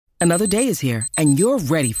Another day is here, and you're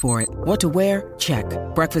ready for it. What to wear? Check.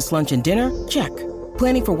 Breakfast, lunch, and dinner? Check.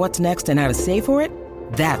 Planning for what's next and how to save for it?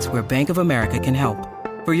 That's where Bank of America can help.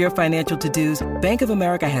 For your financial to-dos, Bank of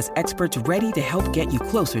America has experts ready to help get you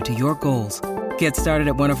closer to your goals. Get started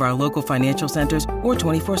at one of our local financial centers or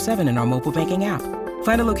 24/7 in our mobile banking app.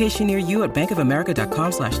 Find a location near you at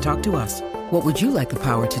bankofamerica.com/talktous. What would you like the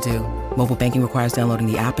power to do? Mobile banking requires downloading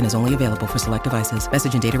the app and is only available for select devices.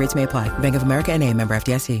 Message and data rates may apply. Bank of America N.A., member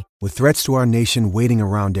FDIC. With threats to our nation waiting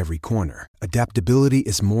around every corner, adaptability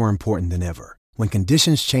is more important than ever. When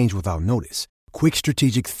conditions change without notice, quick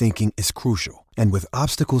strategic thinking is crucial. And with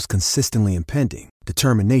obstacles consistently impending,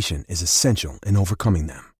 determination is essential in overcoming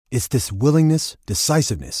them. It's this willingness,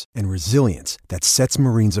 decisiveness, and resilience that sets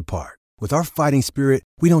Marines apart. With our fighting spirit,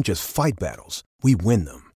 we don't just fight battles, we win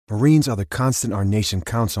them. Marines are the constant our nation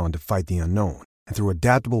counts on to fight the unknown. And through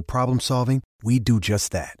adaptable problem solving, we do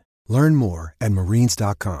just that. Learn more at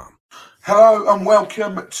marines.com. Hello and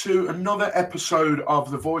welcome to another episode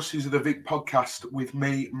of the Voices of the Vic podcast with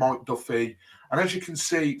me, Mike Duffy. And as you can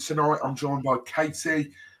see, tonight I'm joined by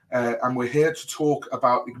Katie, and we're here to talk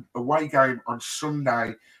about the away game on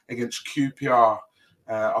Sunday against QPR.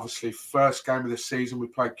 Obviously, first game of the season, we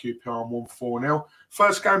played QPR and won 4-0.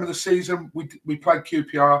 First game of the season, we played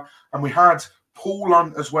QPR, and we had Paul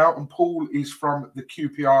on as well. And Paul is from the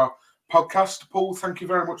QPR podcast. Paul, thank you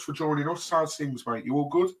very much for joining us. How's things, mate? You all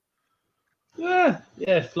good? Yeah,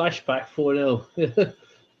 flashback 4-0.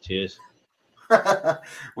 Cheers.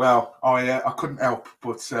 Well, I couldn't help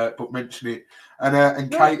but mention it.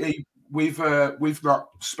 And Katie, we've not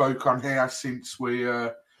spoke on here since we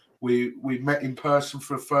met in person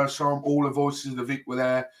for the first time. All the Voices of the Vic were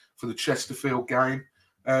there for the Chesterfield game.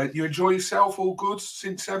 You enjoy yourself? All good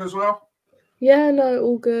since then as well? Yeah, no,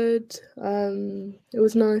 all good. It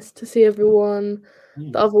was nice to see everyone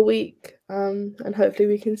the other week, and hopefully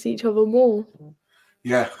we can see each other more.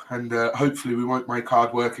 Yeah, and hopefully we won't make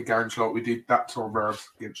hard work of games like we did that time round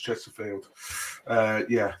against Chesterfield.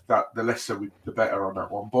 The lesser, the better on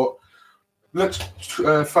that one. But let's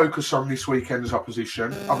focus on this weekend's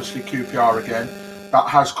opposition. Obviously, QPR again. That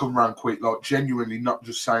has come round quick. Like, genuinely, not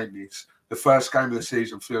just saying this. The first game of the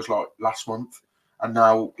season feels like last month, and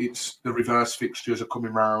now it's the reverse fixtures are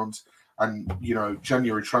coming round, and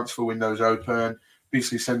January transfer windows open,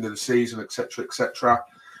 business end of the season, etc., etc.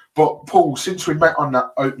 But Paul, since we met on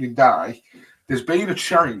that opening day, there's been a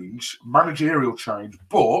change, managerial change,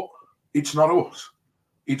 but it's not us.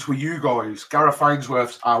 It's with you guys. Gareth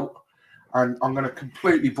Ainsworth's out. And I'm going to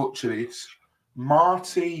completely butcher this.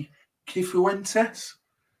 Marty Cifuentes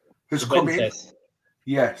has come in.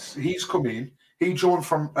 Yes, he's come in. He joined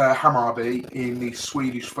from Hammarby in the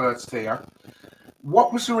Swedish first tier.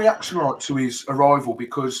 What was the reaction like to his arrival?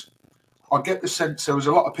 Because I get the sense there was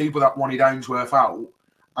a lot of people that wanted Ainsworth out,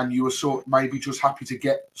 and you were sort of maybe just happy to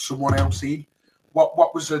get someone else in.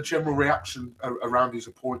 What was the general reaction around his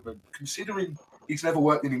appointment, considering he's never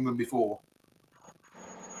worked in England before?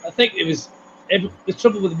 I think it was the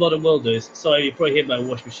trouble with the modern world is. Sorry, you probably hear my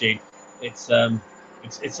wash machine. It's on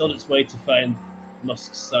its way to find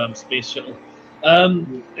Musk's space shuttle.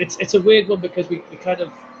 It's a weird one because we kind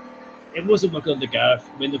of it wasn't working under Gareth.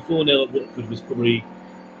 I mean, the 4-0 at Watford was probably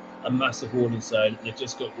a massive warning sign, and it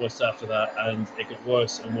just got worse after that, and it got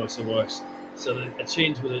worse and worse and worse. So a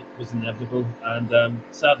change with it was inevitable, and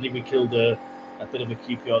sadly we killed a bit of a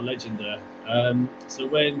QPR legend there. So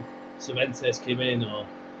when Cervantes came in, or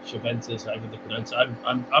Cervantes, however they pronounce it,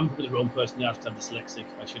 I'm probably the wrong person to have. I'm dyslexic.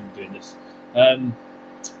 I shouldn't be doing this.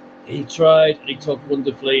 He tried, and he talked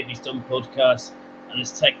wonderfully, and he's done podcasts, and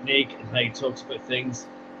his technique and how he talks about things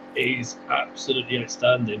is absolutely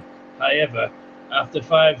outstanding. However, after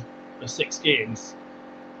 5 or 6 games,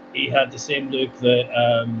 he had the same look that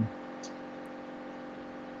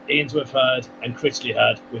Ainsworth had and Critchley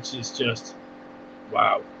had, which is just,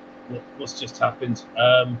 wow, what's just happened?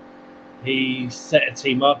 He set a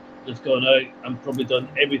team up that's gone out and probably done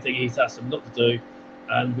everything he's asked them not to do,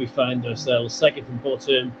 and we find ourselves second from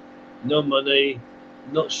bottom, no money,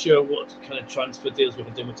 not sure what kind of transfer deals we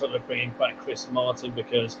can do. We're talking about bringing back Chris Martin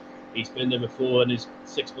because he's been there before and his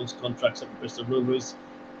 6 months contract's up with Bristol Rovers.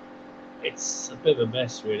 It's a bit of a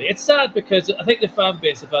mess, really. It's sad because I think the fan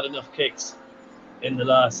base have had enough kicks in the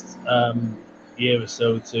last year or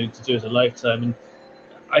so to do it a lifetime. And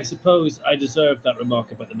I suppose I deserve that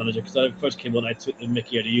remark about the manager because I first came on, I took the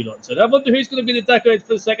mickey out of you lot and said, I wonder who's going to be the decorator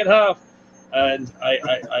for the second half. And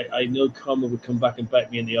I know Conor would come back and bite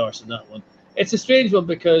me in the arse on that one. It's a strange one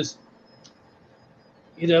because,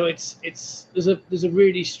 you know, there's a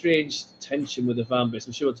really strange tension with the fan base.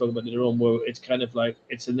 I'm sure we'll talk about it later on, where it's kind of like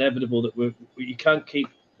it's inevitable that you can't keep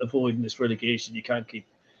avoiding this relegation. You can't keep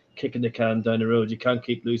kicking the can down the road. You can't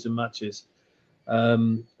keep losing matches.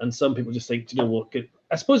 And some people just think, do you know what?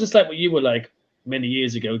 I suppose it's like what you were like many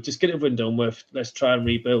years ago. Just get it over and done with. Let's try and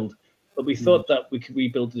rebuild. But we thought that we could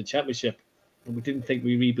rebuild the Championship, and we didn't think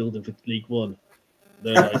we rebuilding for League One.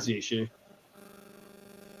 There lies the issue.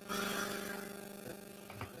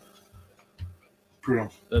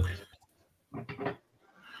 Brilliant.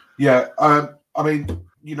 Yeah, I mean,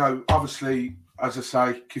 you know, obviously, as I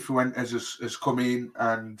say, Cifuentes has come in,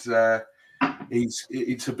 and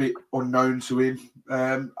it's a bit unknown to him.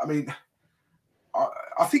 I mean,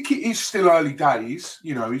 I think it is still early days.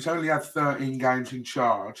 You know, he's only had 13 games in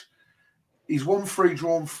charge. He's won 3,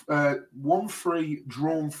 drawn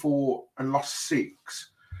 4, and lost 6.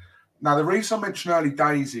 Now, the reason I mention early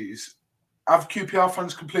days is, have QPR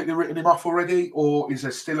fans completely written him off already, or is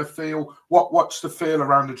there still a feel? What's the feel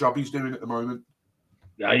around the job he's doing at the moment?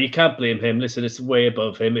 No, you can't blame him. Listen, it's way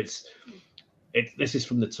above him. This is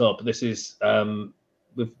from the top. This is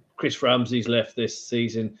with Chris Ramsey's left this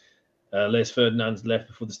season. Les Ferdinand's left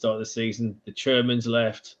before the start of the season. The chairman's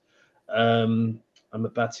left.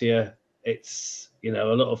 Amabatia. It's, you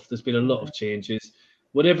know, there's been a lot of changes.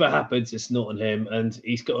 Whatever happens, it's not on him, and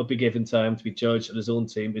he's got to be given time to be judged on his own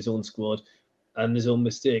team, his own squad, and his own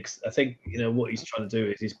mistakes. I think, you know, what he's trying to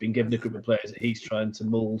do is he's been given a group of players that he's trying to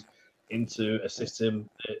mould into a system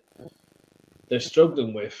that they're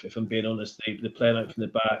struggling with, if I'm being honest. They're playing out from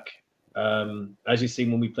the back. As you've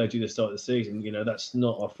seen when we played through the start of the season, you know, that's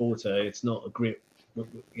not our forte. It's not a great,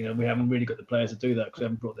 you know, we haven't really got the players to do that because we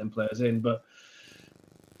haven't brought them players in. But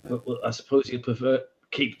I suppose you'd prefer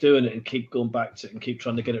keep doing it and keep going back to it and keep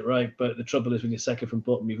trying to get it right. But the trouble is when you're second from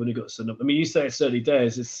bottom, you've only got to I mean, you say it's early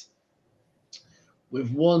days.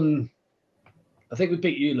 We've won. I think we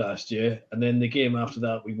beat you last year, and then the game after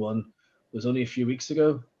that we won was only a few weeks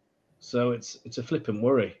ago. So it's a flipping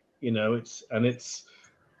worry, you know.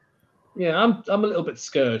 Yeah, I'm a little bit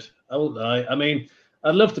scared. I won't lie. I mean,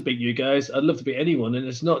 I'd love to beat you guys. I'd love to beat anyone, and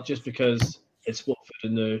it's not just because it's Watford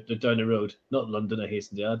and they're down the road, not London. I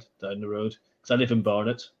hasten to add, down the road, because I live in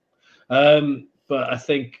Barnet. But I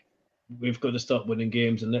think we've got to start winning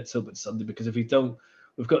games, and let's hope it's Sunday, because if we don't,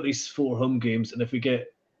 we've got these 4 home games, and if we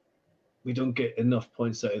don't get enough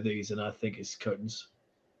points out of these, and I think it's curtains.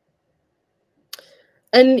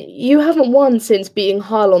 And you haven't won since beating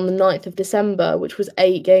Hull on the 9th of December, which was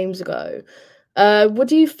 8 games ago. What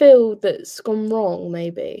do you feel that's gone wrong,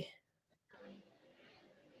 maybe?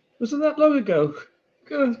 Was it that long ago?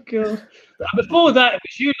 Good God. Before that, it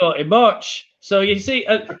was you lot in March. So you see,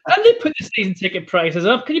 and they put the season ticket prices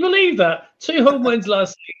up. Can you believe that? 2 home wins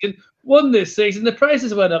last season, 1 this season. The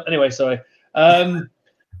prices went up. Anyway, sorry.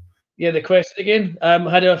 Yeah, the question again.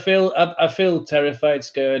 How do I feel? I feel terrified,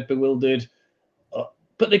 scared, bewildered.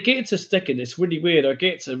 But the gates are sticking. It's really weird. Our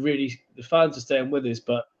gates are really, the fans are staying with us,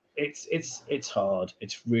 but it's hard.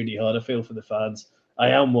 It's really hard. I feel for the fans. I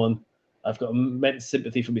am one. I've got immense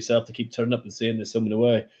sympathy for myself to keep turning up and seeing there's someone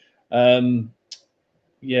away.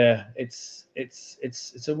 Yeah, it's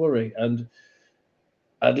a worry, and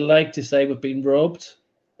I'd like to say we've been robbed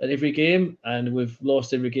at every game, and we've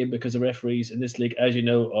lost every game because the referees in this league, as you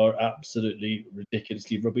know, are absolutely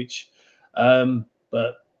ridiculously rubbish.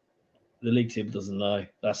 But the league table doesn't lie.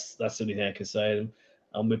 That's the only thing I can say.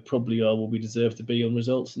 And we probably are where we deserve to be on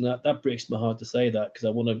results. And that breaks my heart to say that, because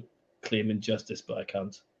I want to claim injustice, but I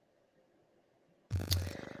can't.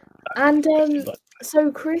 And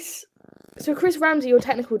so Chris Ramsey, your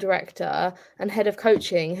technical director and head of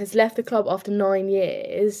coaching, has left the club after 9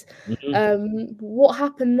 years. Mm-hmm. What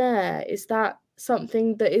happened there? Is that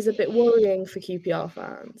something that is a bit worrying for QPR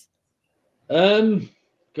fans?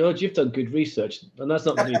 God, you've done good research, and that's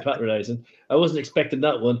not to be patronising. I wasn't expecting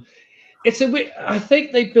that one. I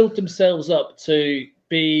think they built themselves up to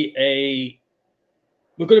be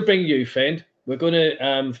we're going to bring youth in. We're going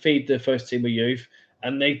to feed the first team with youth,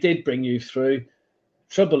 and they did bring youth through.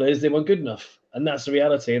 Trouble is, they weren't good enough, and that's the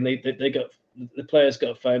reality. And the players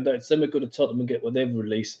got found out. Some are going to Tottenham and get what they've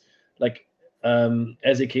released. Like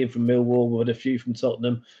Eze came from Millwall, with a few from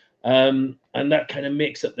Tottenham. And that kind of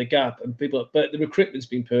makes up the gap, but the recruitment's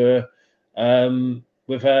been poor.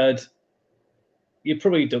 We've had, you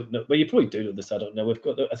probably don't know, well, you probably do know this, I don't know.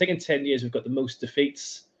 I think in 10 years we've got the most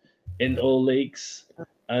defeats in all leagues,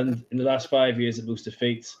 and in the last 5 years the most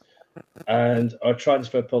defeats. And our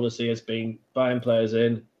transfer policy has been buying players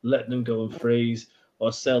in, letting them go on freeze,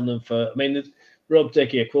 or selling them for. I mean, Rob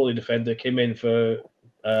Dickey, a quality defender, came in for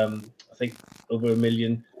I think over $1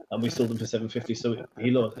 million. And we sold him for 750, so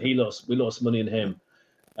we lost money in him,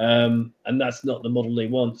 and that's not the model they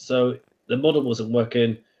want. So the model wasn't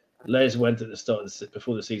working. Les went at the start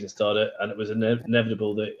before the season started, and it was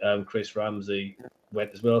inevitable that Chris Ramsey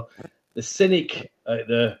went as well. The cynic out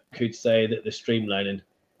there could say that they're streamlining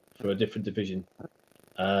for a different division.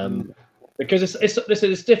 Because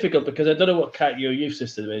it's difficult, because I don't know what your youth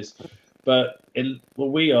system is, but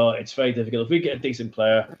we are, it's very difficult. If we get a decent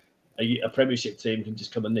player, a Premiership team can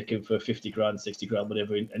just come and nick him for 50 grand, 60 grand,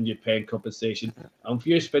 whatever, and you're paying compensation. And if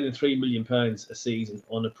you're spending £3 million a season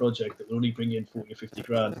on a project that will only bring in 40 or 50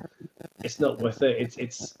 grand, it's not worth it.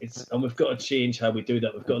 And we've got to change how we do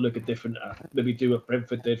that. We've got to look at different, maybe do what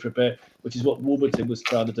Brentford did for a bit, which is what Wolverhampton was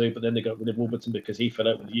trying to do, but then they got rid of Wolverhampton because he fell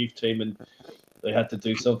out with the youth team and they had to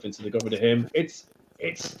do something, so they got rid of him. It's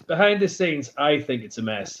behind the scenes. I think it's a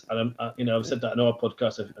mess, and I've said that in our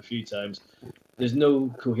podcast a few times. There's no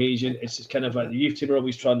cohesion. It's just kind of like the youth team are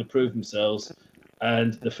always trying to prove themselves,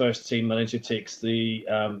 and the first team manager carries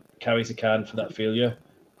the can for that failure.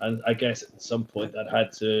 And I guess at some point that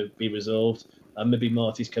had to be resolved. And maybe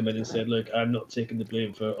Marty's come in and said, "Look, I'm not taking the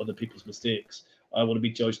blame for other people's mistakes. I want to be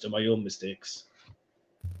judged on my own mistakes."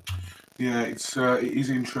 Yeah, it is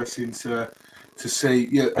interesting to see.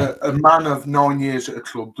 Yeah, a man of 9 years at a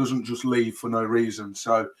club doesn't just leave for no reason.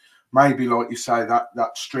 So maybe, like you say, that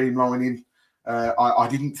streamlining. I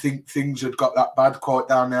didn't think things had got that bad quite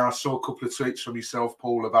down there. I saw a couple of tweets from yourself,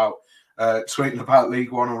 Paul, about tweeting about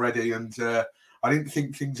League One already, and I didn't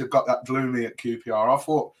think things had got that gloomy at QPR. I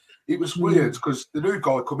thought it was weird because the new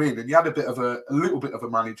guy come in and he had a little bit of a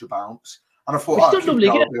manager bounce, and I thought, QPR will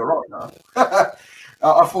be all right now.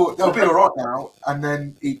 I thought they'll be all right now, and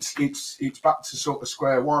then it's back to sort of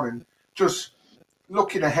square one. And just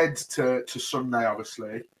looking ahead to Sunday,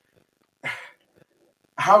 obviously,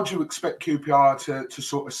 how do you expect QPR to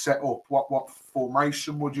sort of set up? What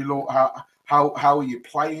formation would you look? How are you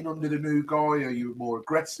playing under the new guy? Are you more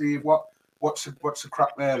aggressive? What's the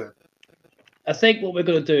crack there then? I think what we're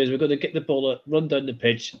going to do is we're going to get the ball, run down the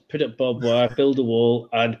pitch, put up barbed wire, build a wall,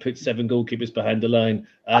 and put 7 goalkeepers behind the line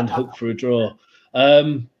and hope for a draw.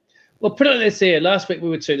 Well, put it this here. Last week we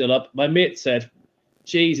were 2-0 up. My mate said,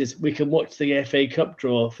 "Jesus, we can watch the FA Cup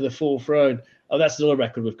draw for the 4th round." Oh, that's another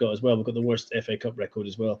record we've got as well. We've got the worst FA Cup record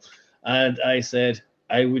as well. And I said,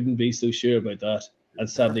 I wouldn't be so sure about that. And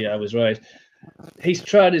sadly, I was right. He's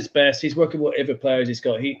tried his best. He's working with whatever players he's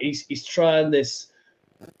got. He's trying this.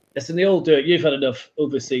 Listen, they all do it. You've had enough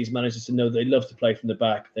overseas managers to know they love to play from the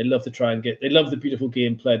back. They love to try and they love the beautiful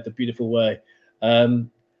game played the beautiful way. And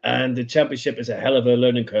the Championship is a hell of a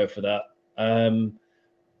learning curve for that.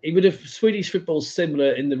 He would have Swedish football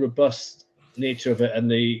similar in the robust nature of it, and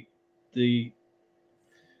they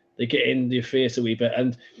get in your face a wee bit.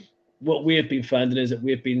 And what we have been finding is that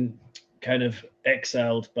we've been kind of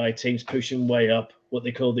exiled by teams pushing way up, what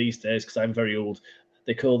they call these days, because I'm very old,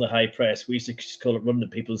 they call the high press. We used to just call it running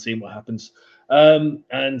at people and seeing what happens.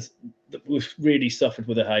 And we've really suffered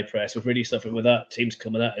with the high press. We've really suffered with that. Teams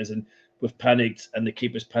coming at us, and we've panicked, and the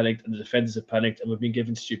keepers panicked, and the defenders have panicked, and we've been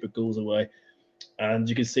giving stupid goals away. And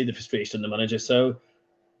you can see the frustration on the manager. So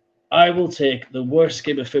I will take the worst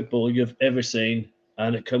game of football you've ever seen,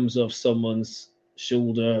 and it comes off someone's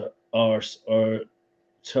shoulder, arse, or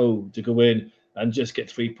toe to go in and just get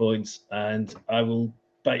 3 points, and I will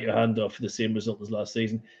bite your hand off for the same result as last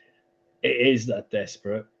season. It is that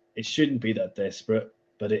desperate. It shouldn't be that desperate,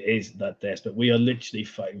 but it is that desperate. We are literally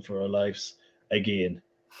fighting for our lives again.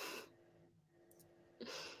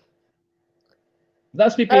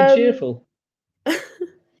 That's me being cheerful.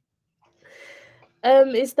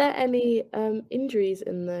 Is there any injuries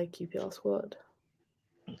in the QPR squad?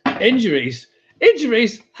 Injuries?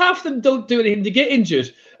 Half of them don't do anything to get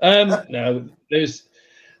injured. No, there's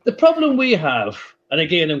the problem we have, and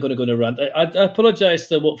again, I'm going to go on a rant. I apologise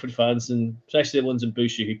to Watford fans, and especially the ones in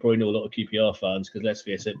Bushey who probably know a lot of QPR fans, because let's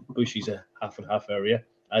face it, Bushey's a half and half area,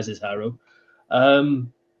 as is Harrow.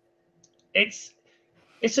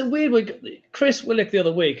 It's a weird one. Chris Willock the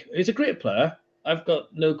other week, he's a great player. I've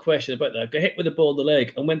got no question about that. Got hit with the ball in the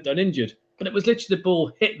leg and went down injured. But it was literally the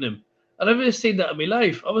ball hitting him. And I've never seen that in my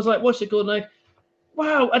life. I was like, watch it going like,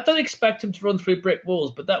 wow, I don't expect him to run through brick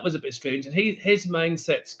walls, but that was a bit strange. And his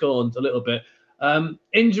mindset's gone a little bit.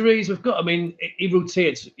 Injuries we've got, he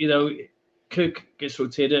rotates. Cook gets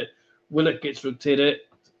rotated. Willock gets rotated.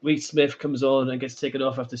 Reece Smith comes on and gets taken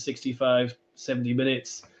off after 65, 70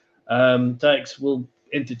 minutes. Dykes will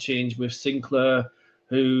interchange with Sinclair,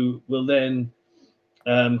 who will then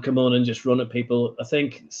come on and just run at people. I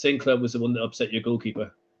think Sinclair was the one that upset your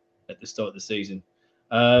goalkeeper at the start of the season.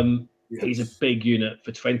 Yes. He's a big unit.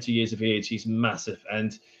 For 20 years of age, he's massive.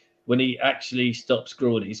 And when he actually stops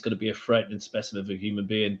growing, he's going to be a threatening specimen of a human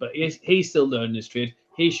being. But he's still learning his trade.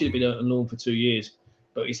 He should have been out on loan for 2 years,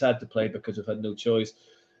 but he's had to play because we've had no choice.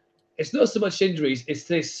 It's not so much injuries. It's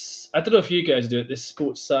this, I don't know if you guys do it, this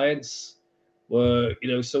sports science,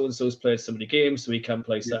 where so and so's played so many games, so he can't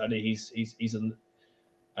play Saturday. He's on.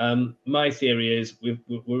 My theory is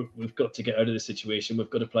we've got to get out of this situation. We've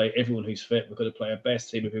got to play everyone who's fit. We've got to play our best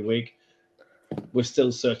team every week. We're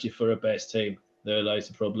still searching for a best team. There lies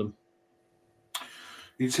the problem.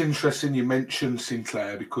 It's interesting you mentioned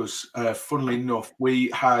Sinclair because, funnily enough, we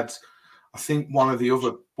had, I think one of the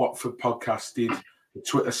other Watford podcasts did a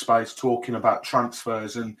Twitter space talking about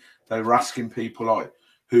transfers, and they were asking people like,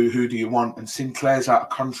 who do you want? And Sinclair's out of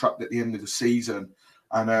contract at the end of the season,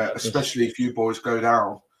 and especially if you boys go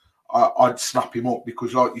down, I'd snap him up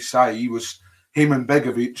because, like you say, him and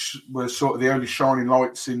Begovic were sort of the only shining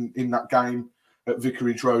lights in that game at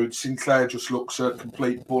Vicarage Road. Sinclair just looks a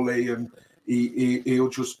complete bully, and he'll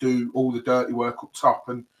just do all the dirty work up top,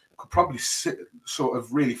 and could probably sort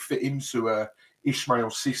of really fit into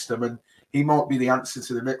Ishmael's system. And he might be the answer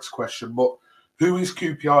to the next question. But who is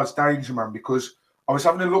QPR's danger man? Because I was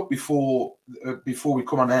having a look before we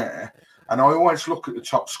come on air, and I always look at the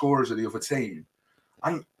top scorers of the other team,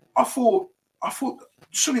 and I thought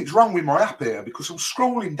something's wrong with my app here because I'm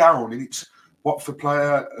scrolling down and it's Watford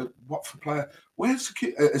player. Where's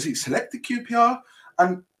has it selected QPR?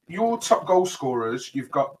 And your top goal scorers,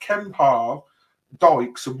 you've got Kempar,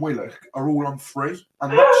 Dykes, and Willock are all on 3,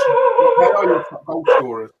 and they are your top goal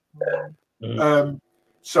scorers.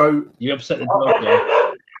 So you upset the dog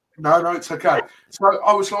there. No, it's okay. So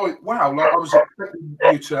I was like, wow, like I was expecting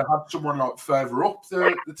you to have someone like further up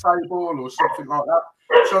the table or something like that.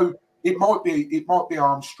 So it might be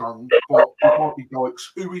Armstrong, but it might be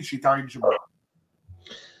Dykes. Who is your danger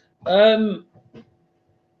man?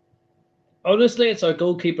 Honestly, it's our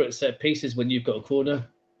goalkeeper at set pieces when you've got a corner.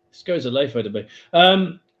 Scares the life out of me.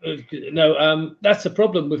 That's the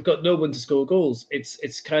problem. We've got no one to score goals.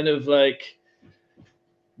 It's kind of like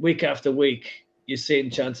week after week you're seeing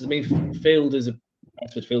chances. I mean, Field is a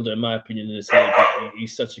midfielder in my opinion in this league.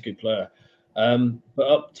 He's such a good player. But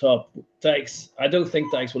up top, Dykes, I don't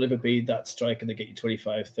think Dykes will ever be that striker to get you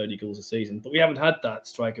 25, 30 goals a season. But we haven't had that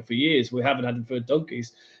striker for years. We haven't had him for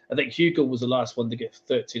donkeys. I think Hugo was the last one to get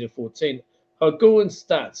 13 or 14. Our goal and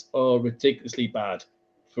stats are ridiculously bad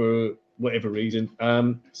for whatever reason.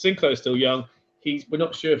 Sinclair's still young. We're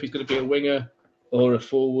not sure if he's going to be a winger or a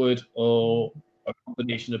forward or a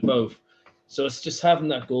combination of both. So it's just having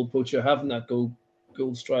that goal poacher, having that goal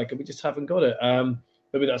striker. We just haven't got it.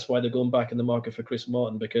 Maybe that's why they're going back in the market for Chris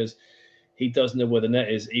Martin, because he doesn't know where the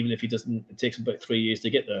net is, even if he doesn't. It takes him about 3 years to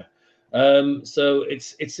get there. So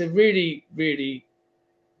it's a really, really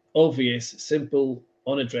obvious, simple,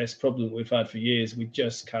 unaddressed problem we've had for years. We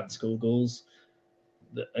just can't score goals,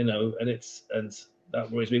 and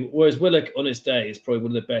that worries me. Whereas Willock, on his day, is probably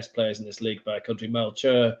one of the best players in this league by a country mile.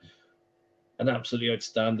 Chur, an absolutely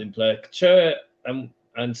outstanding player. Chur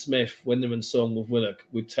and Smith, when they're in song with Willock,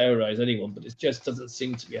 would terrorise anyone, but it just doesn't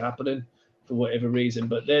seem to be happening for whatever reason.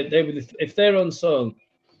 But if they're on song,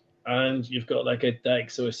 and you've got like a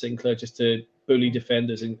Dykes or a Sinclair just to bully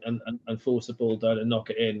defenders and force the ball down and knock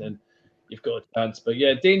it in, then you've got a chance. But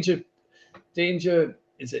yeah, danger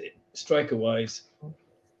is it striker wise,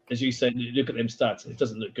 as you said. You look at them stats, it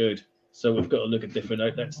doesn't look good. So we've got to look at different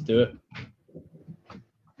outlets to do it.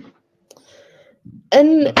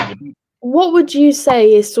 And what would you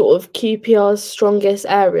say is sort of QPR's strongest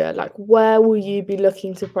area? Like, where will you be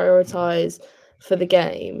looking to prioritise for the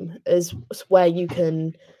game as where you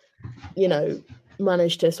can,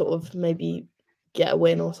 manage to sort of maybe get a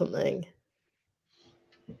win or something?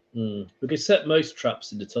 We could set most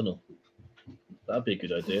traps in the tunnel. That'd be a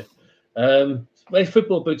good idea. My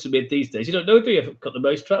football boots are made these days. You don't know, do you? Got the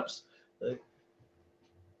most traps. We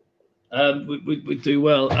do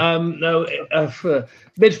well.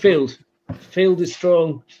 Midfield. Field is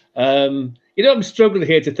strong. I'm struggling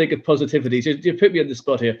here to think of positivities. You put me on the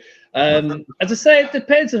spot here. As I say, it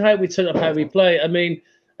depends on how we turn up, how we play. I mean,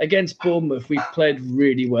 against Bournemouth, we played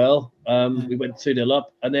really well. We went 2-0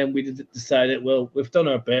 up, and then we decided, well, we've done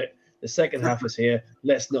our bit. The second half is here.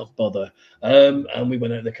 Let's not bother. And we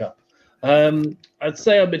went out of the cup. I'd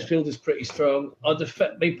say our midfield is pretty strong.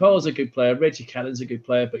 Paul's a good player. Reggie Cannon's a good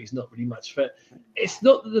player, but he's not really match fit. It's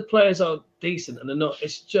not that the players aren't decent, and they're not.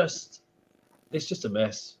 It's just a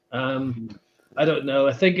mess. I don't know.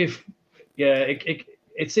 I think it's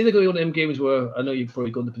either going to be one of them games where I know you've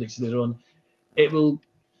probably gone to prediction later on.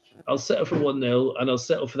 I'll settle for 1-0, and I'll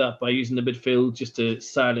settle for that by using the midfield just to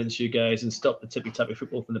silence you guys and stop the tippy-tappy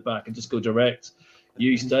football from the back and just go direct.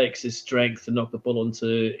 Use Dykes' strength to knock the ball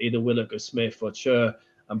onto either Willock or Smith or Chur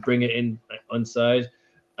and bring it in onside.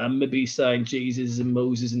 And maybe sign Jesus and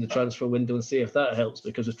Moses in the transfer window and see if that helps,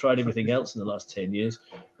 because we've tried everything else in the last 10 years.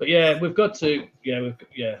 But yeah, we've got to.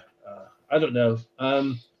 I don't know.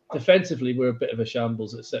 defensively, we're a bit of a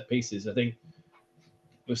shambles at set pieces. I think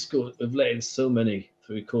we've let in so many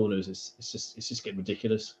through corners. It's just getting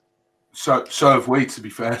ridiculous. So have we, to be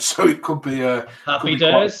fair. So it could be happy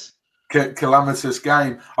days. Calamitous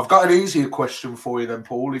game. I've got an easier question for you then,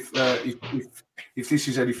 Paul. If this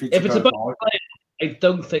is anything if to it's go about by. I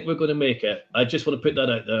don't think we're going to make it. I just want to put that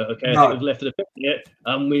out there. Okay, No. I think we've left it a bit yet,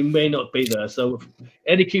 and we may not be there. So,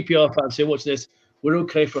 any QPR fans who are watching this, we're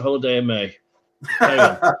okay for a holiday in May.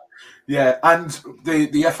 Yeah, and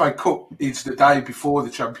the FA Cup is the day before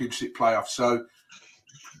the Championship playoffs. So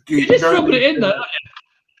you just rubbing it in there.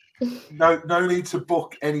 No need to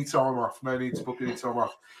book any time off.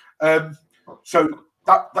 So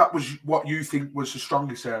that was what you think was the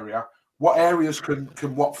strongest area. What areas can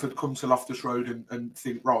Watford come to Loftus Road and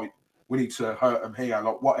think, right, we need to hurt them here?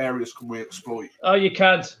 Like, what areas can we exploit? Oh, you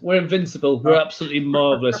can't. We're invincible. We're absolutely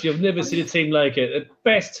marvellous. You've never seen a team like it. The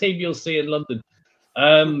best team you'll see in London.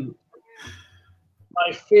 My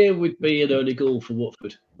fear would be an early goal for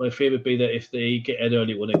Watford. My fear would be that if they get an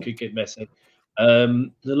early one, it could get messy.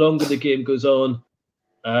 The longer the game goes on,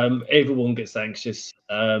 everyone gets anxious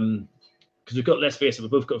because we've got, let's face it,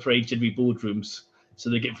 we've both got very jittery boardrooms. So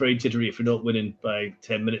they get very jittery if we're not winning by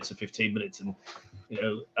 10 minutes or 15 minutes. And,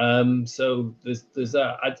 so there's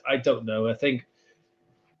that. I don't know. I think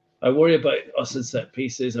I worry about us in set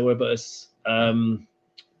pieces. I worry about us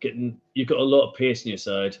you've got a lot of pace on your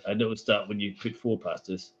side. I noticed that when you put 4 past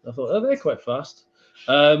us. I thought, they're quite fast.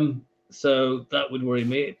 So that would worry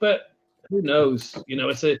me. But who knows?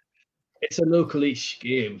 It's a local-ish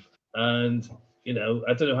game. And, I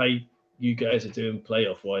don't know how you guys are doing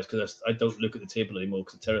playoff-wise, because I don't look at the table anymore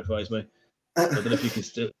because it terrifies me. I don't know if you can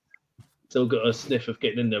still got a sniff of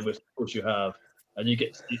getting in there, which of course you have. And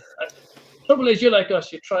the trouble is, you're like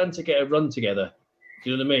us, you're trying to get a run together.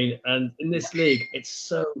 Do you know what I mean? And in this league, it's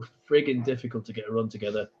so frigging difficult to get a run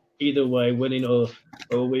together. Either way, winning or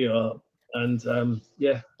we are. And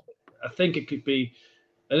I think it could be.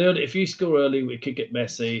 If you score early, it could get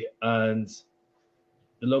messy. And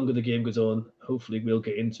the longer the game goes on, hopefully we'll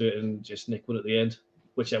get into it and just nick one at the end,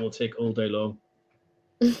 which I will take all day long.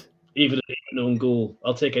 Even an own goal,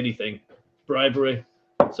 I'll take anything. Bribery.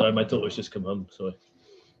 Sorry, my daughter's just come home. Sorry.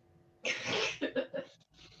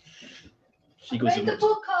 She goes the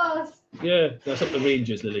podcast. Yeah, that's up the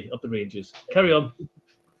Rangers, Lily. Up the Rangers. Carry on.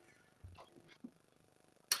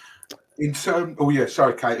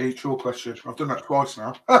 Sorry, Katie, it's your question. I've done that twice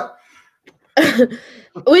now.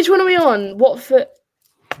 Which one are we on? Watford.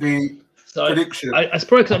 The prediction. I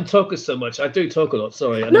suppose because I'm talking so much. I do talk a lot.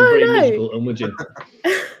 Sorry, and I'm very miserable and whinging.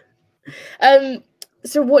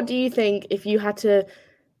 So, what do you think if you had to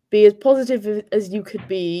be as positive as you could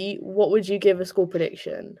be? What would you give a score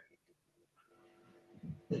prediction?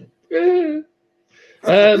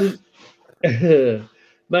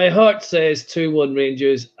 My heart says 2-1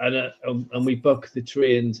 Rangers, and we buck the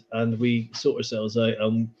trains and we sort ourselves out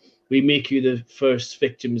and we make you the first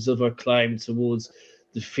victims of our climb towards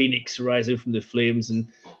the phoenix rising from the flames, and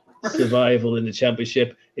survival in the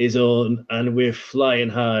Championship is on, and we're flying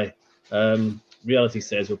high. Reality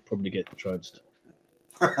says we'll probably get trounced.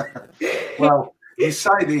 Well, you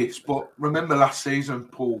say this, but remember last season,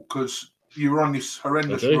 Paul, because you were on this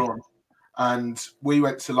horrendous run, and we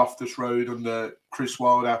went to Loftus Road under Chris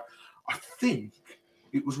Wilder. I think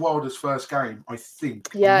it was Wilder's first game, I think.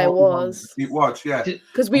 Yeah, it was. It was, yeah.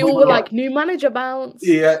 Because we all were like, new manager bounce.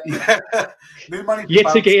 Yeah. New manager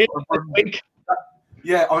bounce.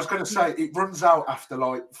 Yeah, I was going to say, it runs out after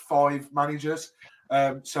like 5 managers.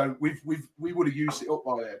 So we would have used it up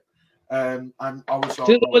by then. And I was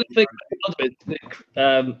like...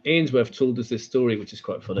 Ainsworth told us this story, which is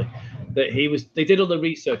quite funny, that they did all the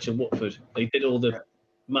research in Watford. They did all the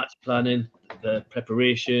match planning, the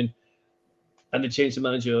preparation, and they changed the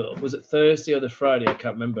manager. Was it Thursday or the Friday? I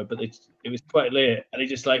can't remember, but it was quite late, and he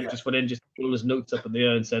just went in, just pulled his notes up in the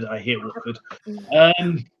air and said, "I hate Watford."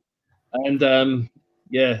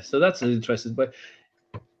 So that's interesting. But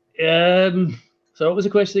so what was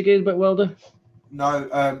the question again about Wilder?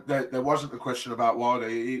 No, there wasn't a question about Wilder.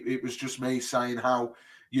 It was just me saying how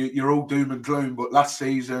you're all doom and gloom, but last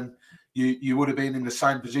season you would have been in the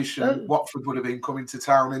same position. Oh. Watford would have been coming to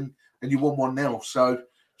town and you won 1-0. So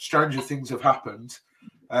stranger things have happened.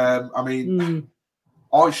 I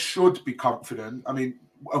should be confident. I mean,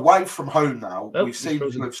 away from home now, we seem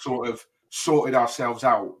to have sort of sorted ourselves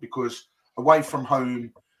out, because away from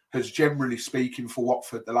home has, generally speaking, for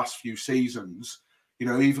Watford the last few seasons,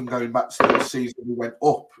 even going back to the season we went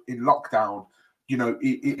up in lockdown,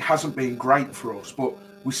 it hasn't been great for us, but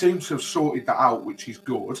we seem to have sorted that out, which is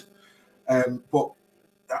good. But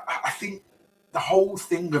I think the whole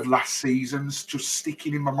thing of last season's just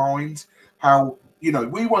sticking in my mind. How,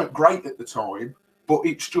 we weren't great at the time, but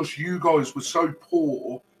it's just you guys were so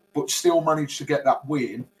poor, but still managed to get that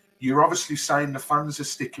win. You're obviously saying the fans are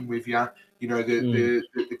sticking with you.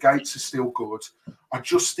 The gates are still good. I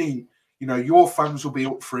just think, your fans will be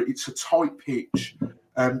up for it. It's a tight pitch.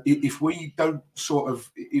 If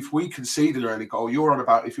we concede an early goal, you're on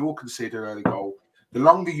about if you're conceding an early goal, the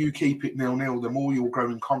longer you keep it 0-0, the more you'll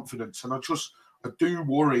grow in confidence. And I do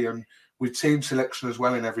worry, and with team selection as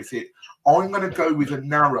well and everything, I'm going to go with a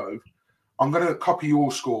narrow. I'm going to copy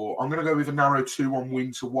your score. I'm going to go with a narrow 2-1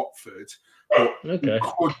 win to Watford. But It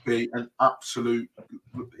could be an absolute.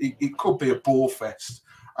 It could be a bore fest.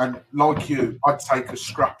 And like you, I'd take a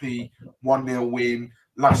scrappy 1-0 win,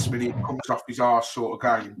 last minute comes off his arse sort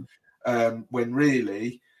of game. When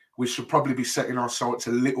really we should probably be setting our sights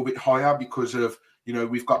a little bit higher because of,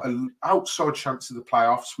 we've got an outside chance of the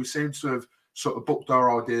playoffs. We seem to have sort of booked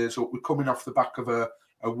our ideas up. We're coming off the back of a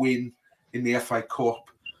win in the FA Cup.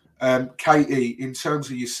 Katie, in terms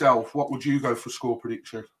of yourself, what would you go for score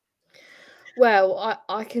prediction? Well,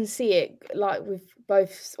 I can see it, like we've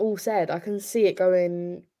both all said, I can see it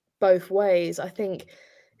going both ways. I think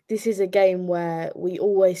this is a game where we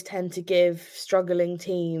always tend to give struggling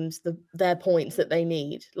teams their points that they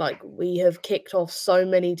need. Like, we have kicked off so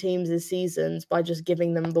many teams this season by just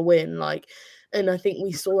giving them the win. And I think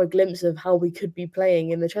we saw a glimpse of how we could be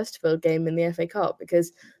playing in the Chesterfield game in the FA Cup,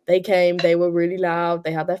 because they were really loud,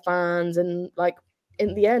 they had their fans, and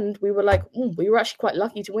in the end, we were we were actually quite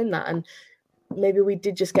lucky to win that. And maybe we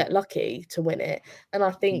did just get lucky to win it. And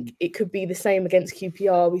I think it could be the same against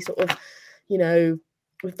QPR. We sort of,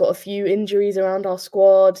 we've got a few injuries around our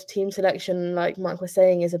squad. Team selection, like Mike was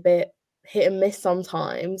saying, is a bit hit and miss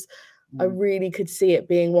sometimes. I really could see it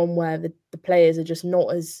being one where the players are just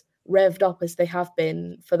not as revved up as they have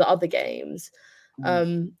been for the other games.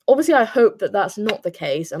 Obviously, I hope that that's not the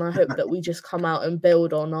case, and I hope that we just come out and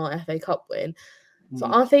build on our FA Cup win. So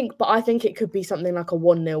I think it could be something like a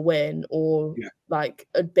 1-0 win, or like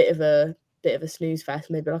a bit of a snooze fest,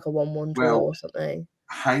 maybe like a 1-1 draw or something.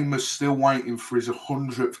 Hamer's still waiting for his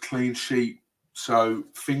 100th clean sheet, so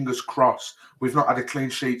fingers crossed. We've not had a clean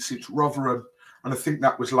sheet since Rotherham, and I think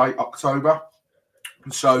that was late October.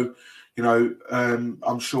 And so,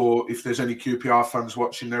 I'm sure if there's any QPR fans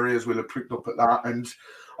watching, their ears will have pricked up at that. And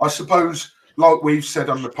I suppose, like we've said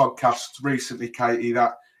on the podcast recently, Katie,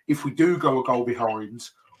 that if we do go a goal behind,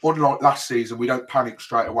 unlike last season, we don't panic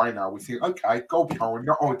straight away now. We think, okay, goal behind,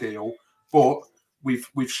 not ideal, but we've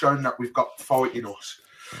shown that we've got fight in us.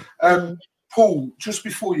 Paul, just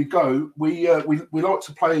before you go, we like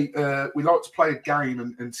to play a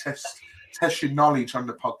game and test your knowledge on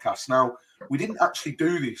the podcast. Now, we didn't actually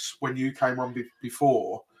do this when you came on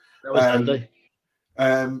before. That was handy.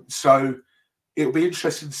 So it'll be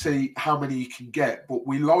interesting to see how many you can get. But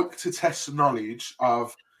we like to test the knowledge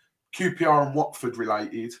of QPR and Watford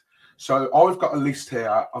related. So I've got a list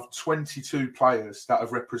here of 22 players that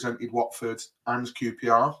have represented Watford and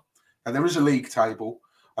QPR. And there is a league table.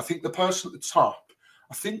 I think the person at the top,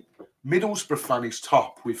 I think Middlesbrough fan is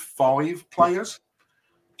top with 5 players.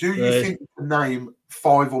 Do you think you can name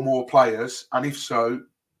 5 or more players? And if so,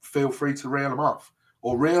 feel free to reel them off.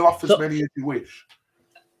 Or reel off as many as you wish.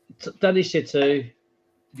 Danny Shittu.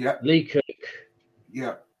 Yeah. Lee Cook.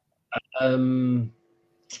 Yeah. Gavin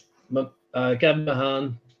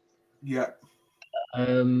Mahan. Yeah.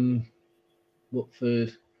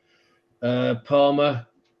 Watford. Palmer.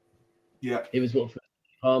 Yeah. It was Watford.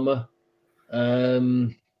 Palmer.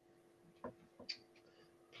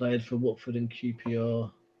 Played for Watford and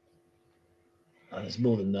QPR. Oh, there's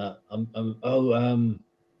more than that. The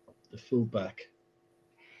fullback.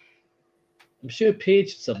 I'm sure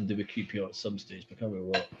Page had something to do with QPR at some stage, but I can't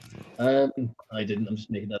remember what. I didn't. I'm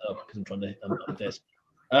just making that up because I'm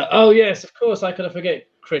desperate. Yes, of course. I couldn't forget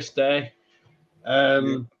Chris Day.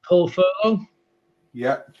 Paul Furlong.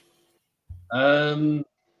 Yeah.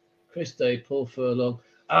 Chris Day, Paul Furlong.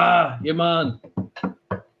 Your man.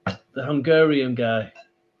 The Hungarian guy.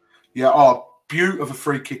 Yeah, beautiful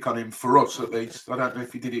free kick on him, for us at least. I don't know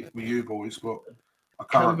if he did it with you boys, but I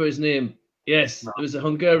can't remember his name. Yes, no. There was a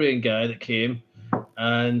Hungarian guy that came,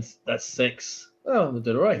 and that's 6. Oh, we're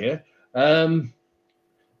doing all right here.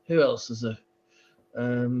 Who else is there?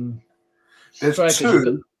 There's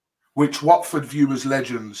 2, which Watford view as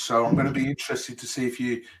legends, so I'm going to be interested to see if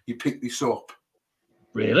you pick this up.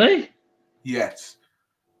 Really? Yes.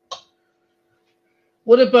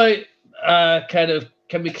 What about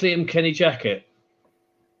can we claim Kenny Jackett?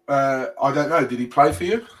 I don't know. Did he play for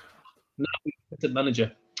you? No, he's a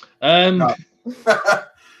manager. No.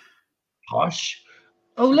 Posh.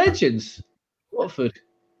 Oh, legends. Watford.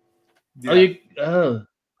 Yeah. Are you? Oh.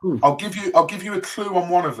 I'll give you a clue on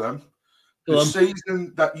one of them. Go the on.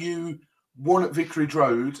 season that you won at Vicarage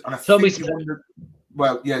Road, and I Tommy think you won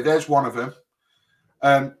well, yeah, there's one of them.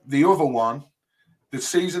 The other one, the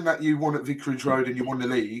season that you won at Vicarage Road and you won the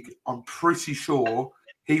league, I'm pretty sure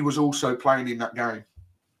he was also playing in that game.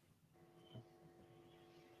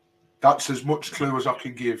 That's as much clue as I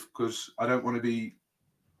can give because I don't want to be.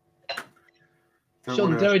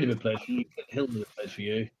 Sean Derry didn't play for you. Hilton didn't play for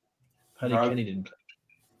you. Paddy Kenny didn't play.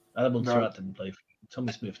 Adam Montserrat didn't play for you.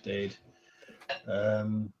 Tommy Smith did.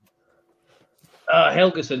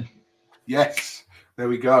 Helgeson. Yes, there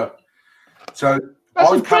we go. So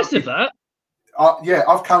that's impressive. That. Yeah,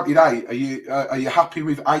 I've counted 8. Are you happy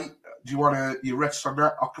with 8? Do you want your rest on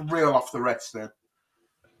that? I can reel off the rest then.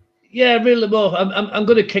 Yeah, reel them off. I'm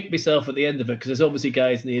going to kick myself at the end of it because there's obviously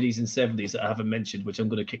guys in the 80s and 70s that I haven't mentioned, which I'm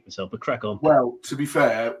going to kick myself. But crack on. Well, to be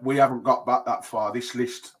fair, we haven't got back that far. This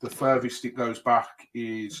list, the furthest it goes back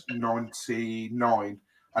is 99,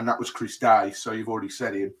 and that was Chris Day. So you've already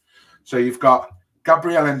said him. So you've got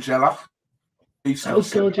Gabriel Angela. Another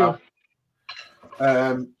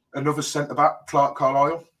centre back, Clark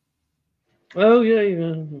Carlisle. Oh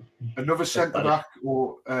yeah. Another centre back,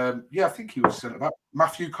 or I think he was centre back.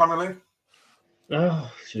 Matthew Connolly.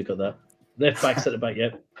 Oh, should have got that. Left back, centre back, yeah.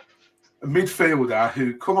 A midfielder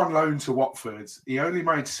who come on loan to Watford. He only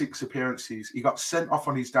made 6 appearances. He got sent off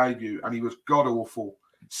on his debut, and he was god awful.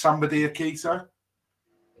 Samba Diakite.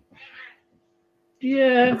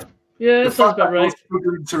 Yeah, that sounds about right.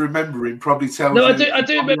 Struggling to remember him probably tells. No, I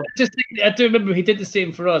do remember. I do remember he did the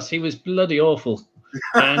same for us. He was bloody awful,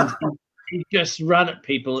 and he just ran at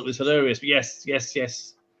people. It was hilarious. But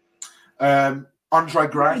yes. Andre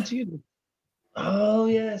Gray. Oh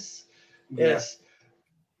yes. He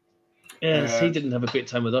didn't have a great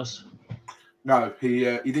time with us. No, he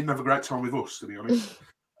didn't have a great time with us, to be honest.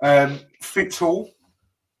 Fitzhall.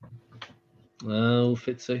 Oh,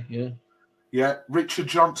 Fitzy, yeah. Yeah, Richard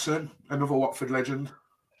Johnson, another Watford legend.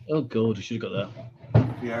 Oh, God, you should have got that.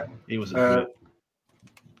 Yeah. He wasn't great.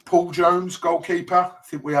 Paul Jones, goalkeeper. I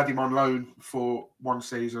think we had him on loan for one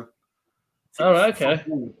season. All right, okay. I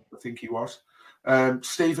think he was.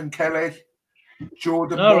 Stephen Kelly,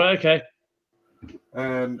 Jordan. All right, okay.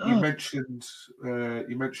 You mentioned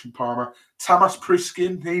Palmer. Tamas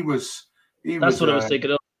Priskin. He was. That's what I was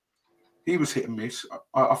thinking of. He was hit and miss.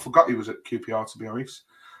 I forgot he was at QPR, to be honest.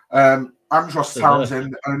 Andros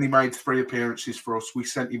Townsend only made 3 appearances for us. We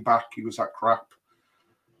sent him back. He was that crap.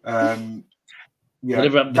 Daniel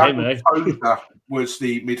Toza was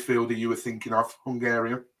the midfielder you were thinking of,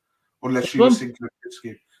 Hungarian, unless you were thinking of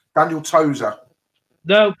Priskin. Daniel Toza.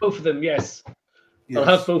 No, both of them, yes. I'll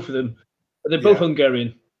have both of them. But they're both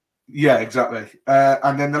Hungarian. Yeah, exactly.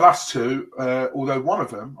 And then the last 2, although one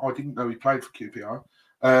of them, I didn't know he played for QPR.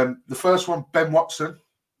 The first one, Ben Watson,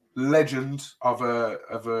 legend of a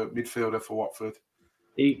midfielder for Watford.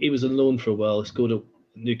 He was on loan for a while. He scored at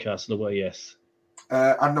Newcastle away, yes.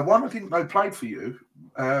 And the one I didn't know played for you,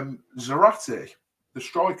 Zarate, the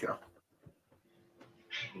striker.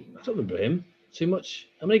 I don't remember him too much.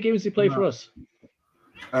 How many games did he play for us?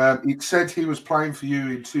 It said he was playing for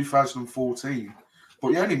you in 2014, but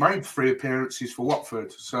he only made 3 appearances for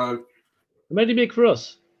Watford. So, how many did he make for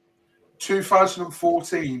us?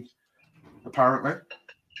 2014, apparently.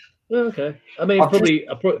 Oh, okay. I mean, I've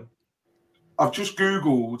just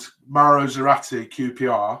Googled Mauro Zarate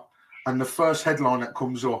QPR, and the first headline that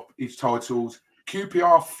comes up is titled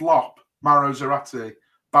 "QPR flop Mauro Zarate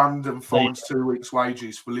banned and fined 2 weeks'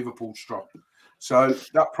 wages for Liverpool strop." So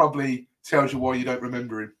that probably tells you why you don't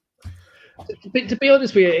remember him. But to be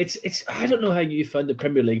honest with you, it's I don't know how you found the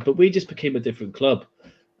Premier League, but we just became a different club,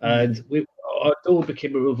 and our door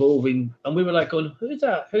became a revolving, and we were like going, "Who's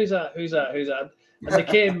that? And they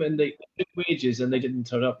came and they took wages and they didn't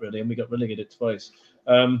turn up really, and we got relegated twice.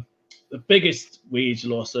 The biggest wage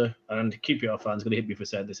losser, and QPR fans going to hit me for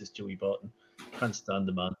saying this, is Joey Barton. Can't stand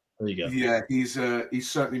the man. There you go. Yeah, he's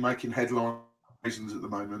certainly making headlines at the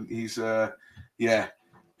moment. He's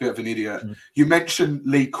bit of an idiot. You mentioned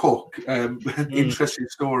Lee Cook. Interesting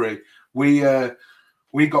story. We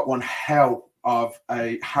got one hell of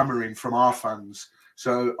a hammering from our fans.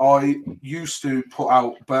 So I used to put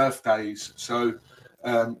out birthdays. So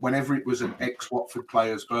whenever it was an ex-Watford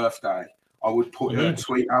player's birthday, I would put a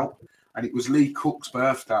tweet out, and it was Lee Cook's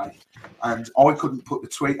birthday, and I couldn't put the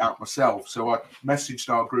tweet out myself. So I messaged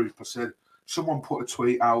our group. I said, someone put a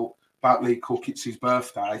tweet out about Lee Cook. It's his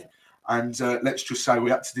birthday. And let's just say we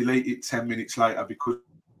had to delete it 10 minutes later because,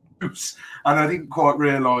 and I didn't quite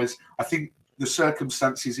realise. I think the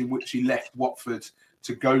circumstances in which he left Watford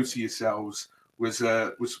to go to yourselves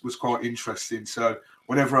was quite interesting. So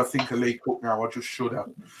whenever I think of Lee Cook now, I just shudder.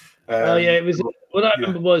 It was. What I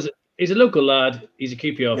remember was he's a local lad. He's a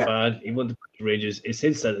QPR Yeah. fan. He wanted to play Rangers. It's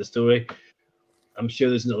his side of the story. I'm sure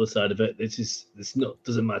there's another side of it. This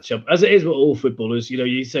doesn't match up as it is with all footballers. You know,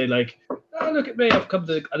 you say like, "Oh, look at me, I've come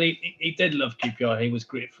to," and he did love QPR. He was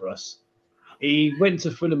great for us. He went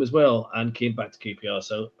to Fulham as well and came back to QPR.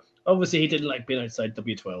 So obviously he didn't like being outside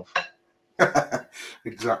W12.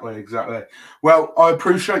 Exactly. Well, I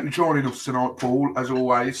appreciate you joining us tonight, Paul, as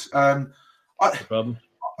always. No problem.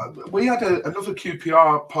 We had another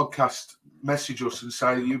QPR podcast message us and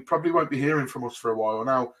say you probably won't be hearing from us for a while.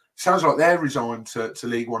 Now, sounds like they're resigned to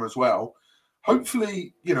League One as well.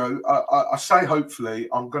 Hopefully, you know, I say hopefully,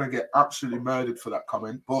 I'm going to get absolutely murdered for that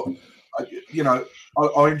comment. But, you know,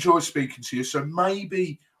 I enjoy speaking to you. So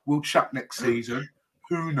maybe we'll chat next season.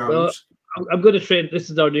 Who knows? Well, I'm going to train. This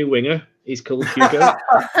is our new winger. He's called Hugo.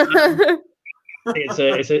 It's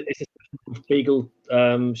a beagle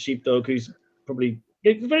sheepdog who's probably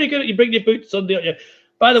very good. You bring your boots on.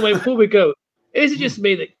 By the way, before we go, is it just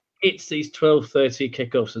me that it's these 12:30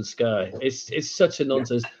 kickoffs in Sky? It's such a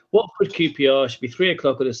nonsense. Watford QPR should be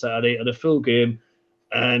 3:00 on a Saturday and a full game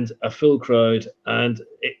and a full crowd, and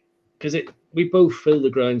because we both fill the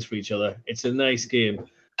grounds for each other. It's a nice game.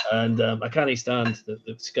 And I can't stand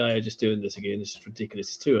that Sky are just doing this again. It's just ridiculous.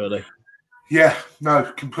 It's too early. Yeah,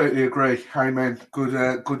 no, completely agree. Amen. Good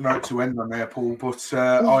note to end on there, Paul. But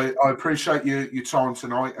I appreciate your time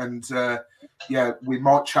tonight. And we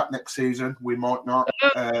might chat next season. We might not.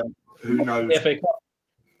 Who knows?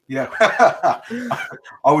 Yeah.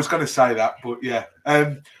 I was going to say that, but yeah.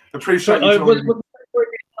 Appreciate you joining me.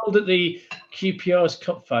 Told that the QPR's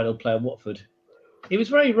Cup final player Watford. He was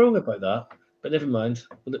very wrong about that. But never mind.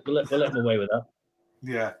 We'll let him away with that.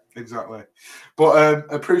 Yeah, exactly. But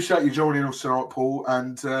appreciate you joining us tonight, Paul.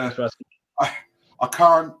 And I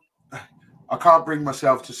can't bring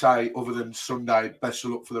myself to say other than Sunday, best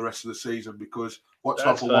of luck for the rest of the season, because what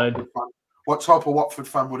type of Watford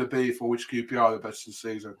fan would it be if I wish QPR the best of the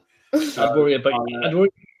season? So, I'd worry about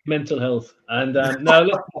mental health. And no,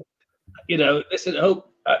 look, you know, listen. I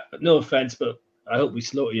hope no offense, but I hope we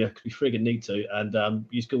slaughter you because we frigging need to. And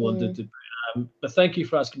you just go on to. But thank you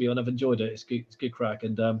for asking me on. I've enjoyed it. It's good crack.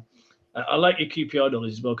 And I like your QPR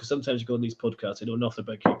knowledge as well, because sometimes you go on these podcasts, I know nothing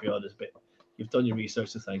about QPR. There's a bit. You've done your research,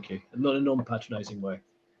 so thank you. And not in a non-patronising way.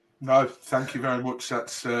 No, thank you very much.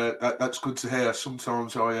 That's good to hear.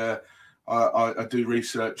 Sometimes I do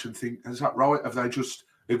research and think, is that right? Have they just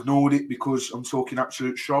ignored it because I'm talking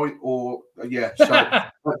absolute shite? Or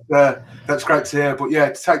so that's great to hear. But yeah,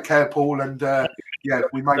 take care, Paul, and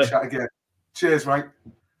we may chat again. Cheers, mate.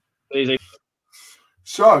 Easy.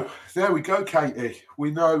 So there we go, Katie.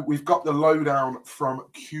 We know we've got the lowdown from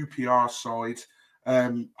QPR side.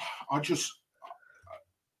 I just,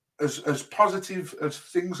 as positive as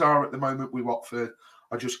things are at the moment with Watford,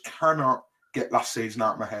 I just cannot get last season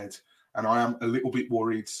out of my head, and I am a little bit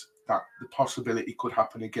worried that the possibility could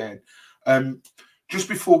happen again. Just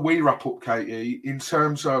before we wrap up, Katie, in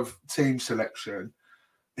terms of team selection,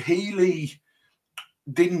 Healy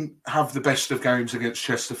didn't have the best of games against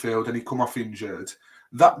Chesterfield, and he come off injured.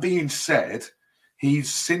 That being said,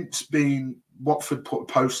 he's since been, Watford put a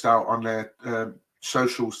post out on their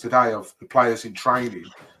socials today of the players in training,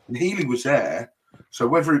 and Healy was there. So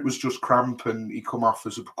whether it was just cramp and he come off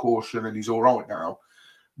as a precaution and he's all right now,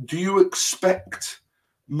 do you expect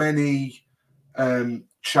many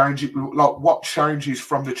changes? Like, what changes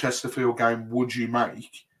from the Chesterfield game would you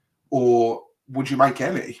make, or would you make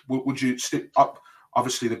any? Would you stick up?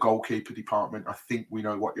 Obviously, the goalkeeper department, I think we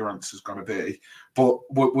know what your answer is going to be. But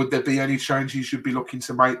would there be any changes you'd be looking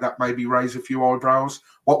to make that maybe raise a few eyebrows?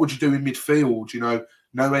 What would you do in midfield? You know,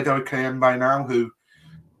 no Edo Kayembe now, who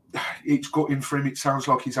it's gutting for him. It sounds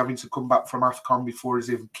like he's having to come back from AFCON before he's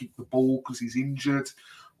even kicked the ball because he's injured.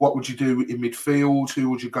 What would you do in midfield? Who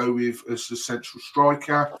would you go with as the central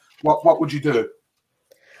striker? What would you do?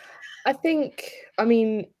 I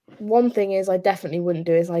mean, one thing is I definitely wouldn't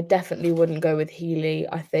go with Healy.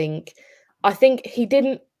 I think he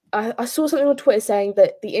didn't. I saw something on Twitter saying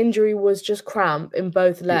that the injury was just cramp in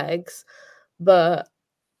both legs. But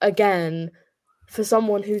again, for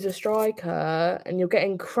someone who's a striker and you're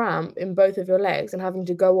getting cramp in both of your legs and having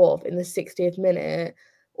to go off in the 60th minute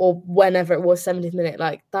or whenever it was, 70th minute,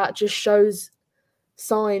 like that just shows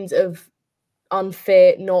signs of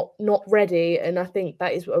unfit, not ready, and I think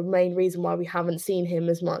that is a main reason why we haven't seen him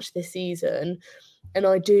as much this season. And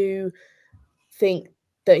I do think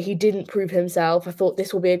that he didn't prove himself. I thought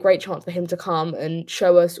this will be a great chance for him to come and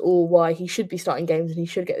show us all why he should be starting games and he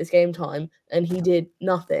should get this game time. And he did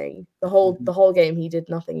nothing. The whole game, he did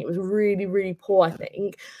nothing. It was really, really poor, I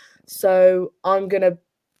think. So I'm going to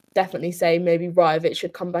definitely say maybe Rajovic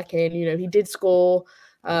should come back in. You know, he did score.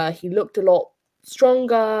 He looked a lot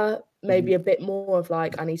stronger, maybe a bit more of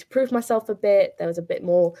like, I need to prove myself a bit. There was a bit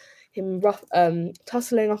more him rough,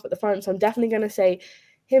 tussling off at the front. So I'm definitely going to say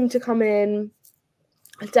him to come in.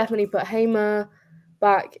 I'd definitely put Hamer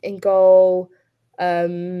back in goal.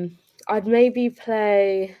 I'd maybe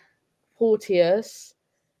play Porteous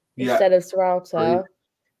instead of Serralta.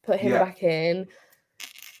 Put him back in.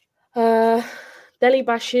 Deli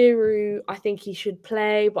Bashiru, I think he should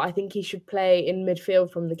play, but I think he should play in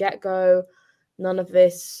midfield from the get-go. None of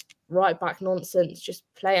this right-back nonsense. Just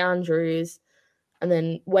play Andrews. And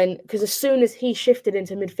then because as soon as he shifted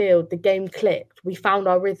into midfield, the game clicked. We found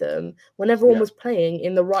our rhythm. When everyone was playing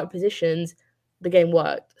in the right positions, the game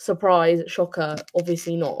worked. Surprise, shocker,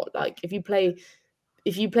 obviously not. Like if you play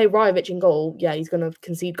Rajovic in goal, yeah, he's gonna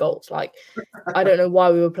concede goals. Like I don't know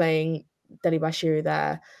why we were playing Deli Bashiru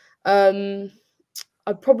there.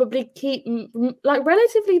 I'd probably keep like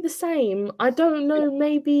relatively the same. I don't know,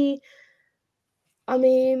 maybe. I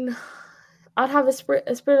mean, I'd have a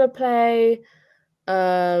Sprilla play.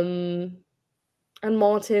 And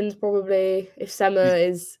Martins probably if Sema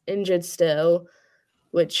is injured still,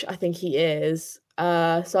 which I think he is.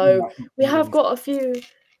 So we have got a few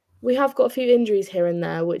injuries here and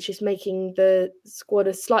there, which is making the squad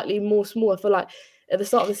a slightly more small. I feel like at the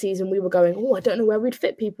start of the season we were going, I don't know where we'd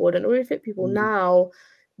fit people. Now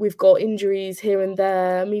we've got injuries here and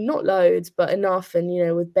there. I mean, not loads, but enough. And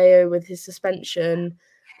with Bayo with his suspension,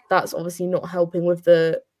 that's obviously not helping with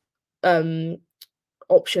the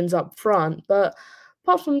options up front. But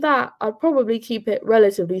apart from that, I'd probably keep it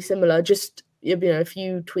relatively similar, just a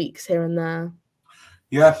few tweaks here and there.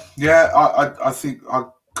 I think I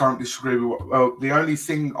can't disagree with the only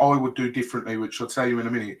thing I would do differently, which I'll tell you in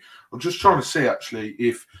a minute. I'm just trying to see actually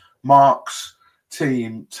if Mark's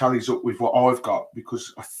team tallies up with what I've got,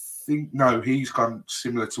 because I think he's gone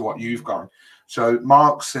similar to what you've gone. So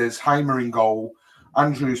Mark says Hamer in goal,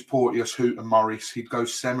 Andrews, Porteous, Hoot and Morris. He'd go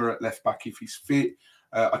Sema at left back if he's fit.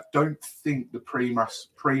 I don't think the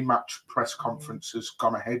pre-match press conference has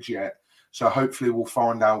gone ahead yet. So hopefully we'll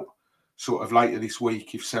find out sort of later this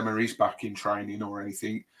week if Sema is back in training or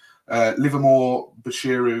anything. Livermore,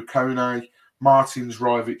 Bashiru, Kone, Martins,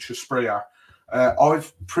 Rajovic, Asprilla.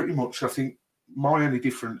 I've pretty much, I think my only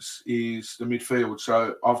difference is the midfield.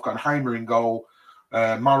 So I've got Hamer in goal,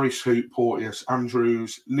 Morris, Hoot, Porteous,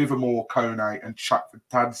 Andrews, Livermore, Kone, and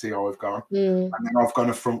Chakvetadze I've gone. And then I've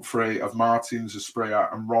gone a front three of Martins,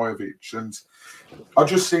 Asprilla, and Rajovic. And I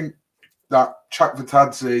just think that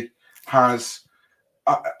Chakvetadze has...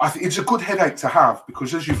 I think it's a good headache to have,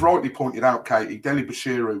 because as you've rightly pointed out, Katie, Deli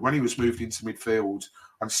Bashiru, when he was moved into midfield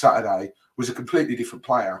on Saturday, was a completely different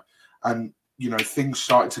player. And, things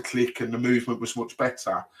started to click and the movement was much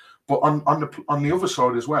better. But on the other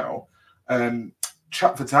side as well,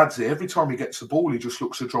 Chakvetadze, every time he gets the ball, he just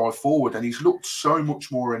looks to drive forward, and he's looked so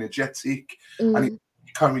much more energetic. And it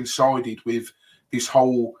coincided with this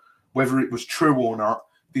whole, whether it was true or not,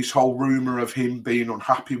 this whole rumour of him being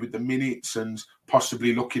unhappy with the minutes and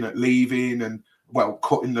possibly looking at leaving and,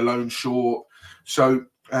 cutting the loan short. So,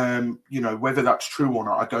 whether that's true or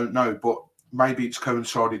not, I don't know. But maybe it's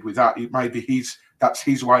coincided with that. That's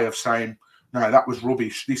his way of saying, no, that was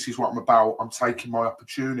rubbish. This is what I'm about. I'm taking my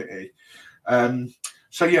opportunity.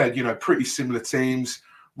 Pretty similar teams.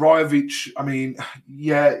 Rajovic, I mean,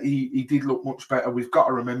 he did look much better. We've got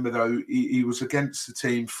to remember, though, he was against the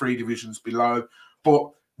team 3 divisions below. But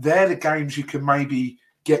they're the games you can maybe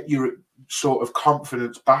get your sort of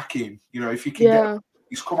confidence back in. If you can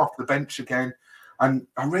he's come off the bench again. And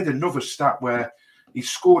I read another stat where he's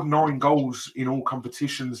scored 9 goals in all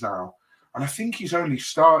competitions now. And I think he's only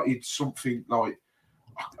started something like,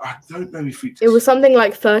 I don't know if it was something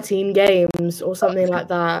like 13 games or something like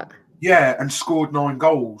that. Yeah, and scored 9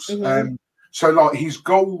 goals. So like his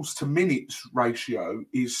goals to minutes ratio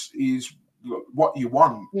is what you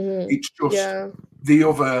want. It's just the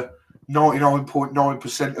other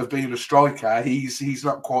 99.9% of being a striker, he's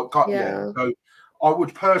not quite got yet. So I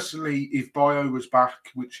would personally, if Bayo was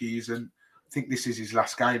back, which he isn't, I think this is his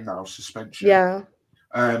last game now, suspension. Yeah.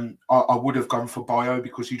 I would have gone for Bayo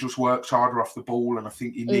because he just works harder off the ball, and I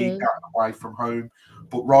think he needs that away from home.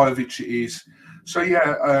 But Rajovic it is. So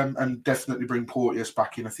and definitely bring Porteous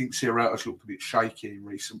back in. I think Sierrata's looked a bit shaky in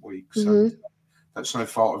recent weeks. And that's no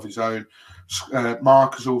fault of his own.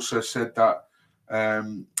 Mark has also said that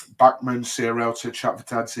Backman, Sierralta,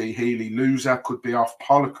 Chatvatadze, Healy, Loser could be off,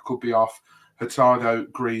 Pollock could be off, Hurtado,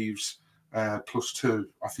 Greaves, +2.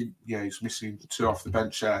 I think, he's missing 2 off the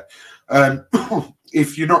bench there.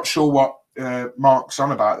 If you're not sure what Mark's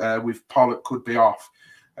on about there, with Pollock could be off,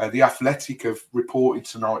 the Athletic have reported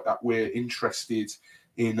tonight that we're interested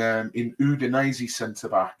in Udinese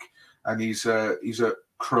centre-back, and he's a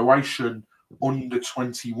Croatian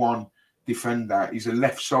under-21 defender. He's a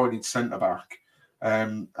left-sided centre-back.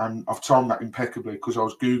 And I've timed that impeccably because I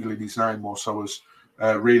was Googling his name whilst I was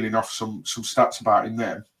reeling off some stats about him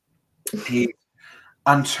there.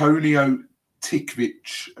 Antonio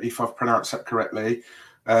Tikvic, if I've pronounced that correctly.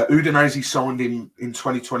 Udinese signed him in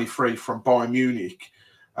 2023 from Bayern Munich,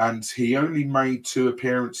 and he only made 2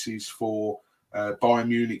 appearances for Bayern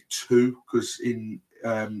Munich 2, because in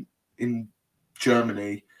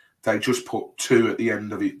Germany they just put 2 at the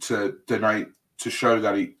end of it to donate, to show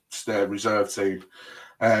that it's their reserve team.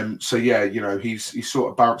 He's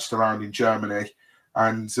sort of bounced around in Germany,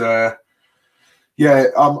 and I'm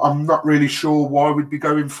not really sure why we'd be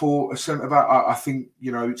going for a centre back. I think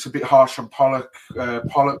it's a bit harsh on Pollock.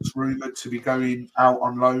 Pollock's rumoured to be going out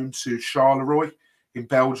on loan to Charleroi in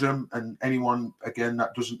Belgium, and anyone again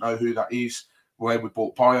that doesn't know who that is, where we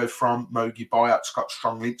bought Bio from, Mogi Bayat's got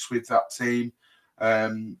strong links with that team.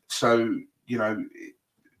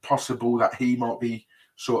 Possible that he might be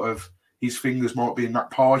his fingers might be in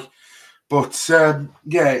that pie. But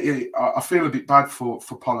I feel a bit bad for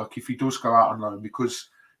Pollock if he does go out on loan, because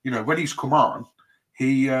when he's come on,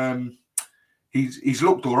 he's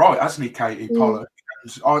looked all right, hasn't he, Katie? Pollock.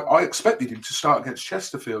 And I expected him to start against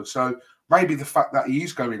Chesterfield, so maybe the fact that he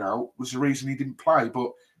is going out was the reason he didn't play.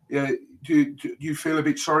 But do you feel a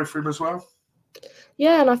bit sorry for him as well?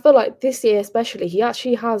 Yeah, and I feel like this year especially, he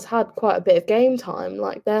actually has had quite a bit of game time.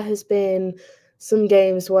 Like, there has been some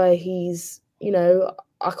games where he's,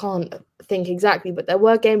 I can't think exactly, but there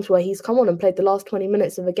were games where he's come on and played the last 20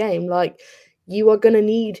 minutes of a game. Like, you are going to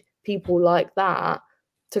need people like that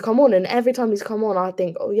to come on. And every time he's come on, I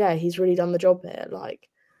think, oh yeah, he's really done the job here. Like,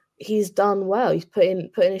 he's done well. He's put in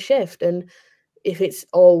a shift. And if it's,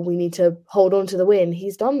 we need to hold on to the win,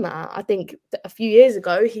 he's done that. I think a few years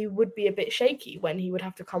ago, he would be a bit shaky when he would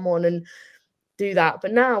have to come on and do that.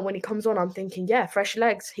 But now when he comes on, I'm thinking, fresh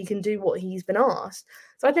legs, he can do what he's been asked.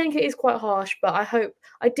 So I think it is quite harsh, but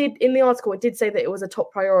in the article, it did say that it was a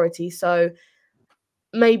top priority. So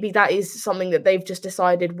maybe that is something that they've just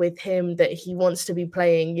decided with him, that he wants to be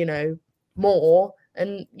playing, more.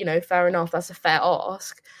 And, fair enough, that's a fair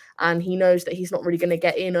ask. And he knows that he's not really going to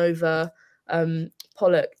get in over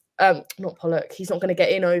Pollock. Not Pollock. He's not going to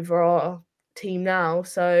get in over our team now.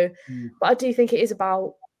 So, but I do think it is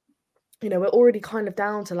about, we're already kind of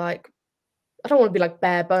down to, like, I don't want to be like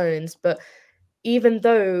bare bones, but even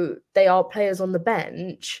though they are players on the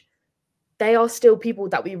bench, they are still people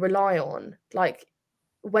that we rely on. Like,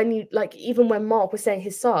 even when Mark was saying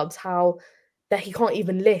his subs, how that he can't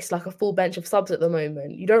even list like a full bench of subs at the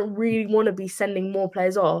moment. You don't really want to be sending more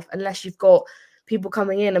players off unless you've got people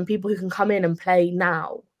coming in and people who can come in and play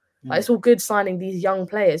now. Like, it's all good signing these young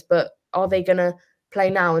players, but are they going to play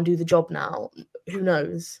now and do the job now? Who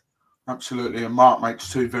knows? Absolutely. And Mark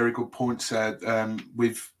makes 2 very good points there.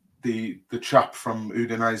 With the chap from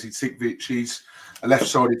Udinese, Tikvic, he's a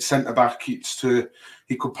left-sided centre-back. He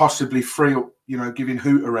could possibly free up, giving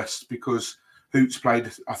Hoot a rest, because Hoot's played,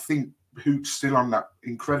 I think Hoot's still on that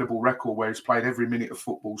incredible record where he's played every minute of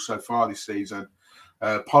football so far this season.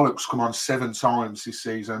 Pollock's come on 7 times this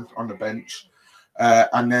season on the bench.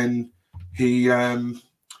 And then he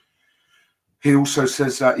also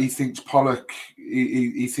says that he thinks Pollock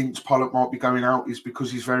might be going out is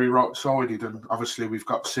because he's very right-sided. And obviously we've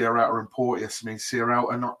got Sierralta and Porteous. I mean,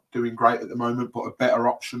 Sierralta not doing great at the moment, but a better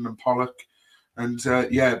option than Pollock. And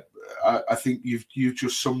I think you've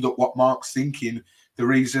just summed up what Mark's thinking. The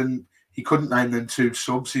reason he couldn't name them 2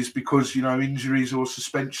 subs is because, injuries or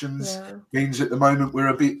suspensions means at the moment we're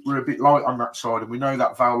a bit light on that side, and we know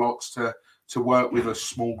that Val likes to work with a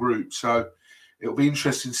small group. So it'll be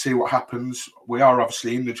interesting to see what happens. We are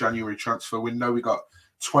obviously in the January transfer window. We got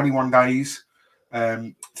 21 days,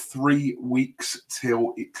 3 weeks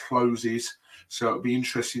till it closes. So it'll be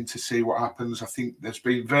interesting to see what happens. I think there's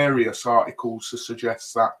been various articles to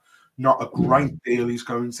suggest that not a great deal is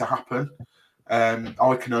going to happen.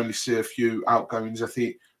 I can only see a few outgoings. I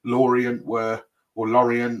think Lorient, I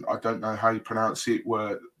don't know how you pronounce it,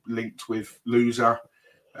 were linked with Loser.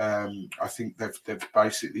 I think they've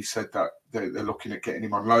basically said that they're looking at getting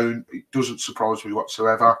him on loan. It doesn't surprise me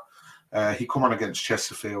whatsoever. He come on against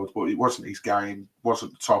Chesterfield, but it wasn't his game,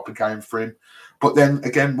 wasn't the type of game for him. But then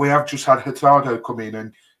again, we have just had Hurtado come in,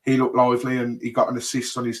 and he looked lively, and he got an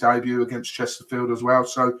assist on his debut against Chesterfield as well.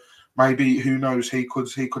 So maybe, who knows, he could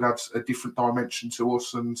add a different dimension to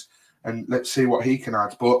us, and let's see what he can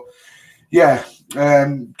add. But yeah,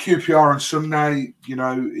 QPR on Sunday,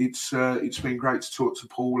 it's been great to talk to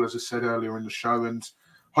Paul, as I said earlier in the show, and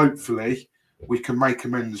hopefully we can make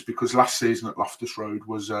amends, because last season at Loftus Road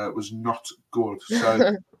was not good.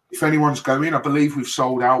 So if anyone's going, I believe we've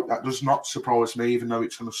sold out. That does not surprise me, even though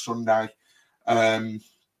it's on a Sunday.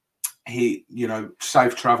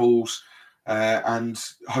 Safe travels, and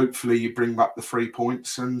hopefully you bring back the 3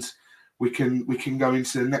 points, and we can go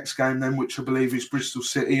into the next game then, which I believe is Bristol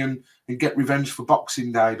City, and get revenge for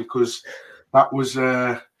Boxing Day, because that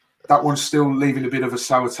one's still leaving a bit of a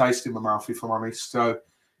sour taste in my mouth, if I'm honest. So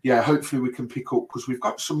yeah, hopefully we can pick up, because we've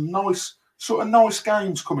got some nice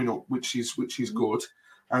games coming up, which is good.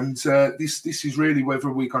 And this is really whether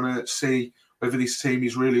we're going to see whether this team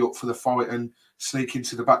is really up for the fight and sneak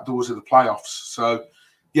into the back doors of the playoffs. So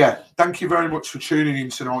yeah, thank you very much for tuning in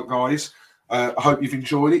tonight, guys. I hope you've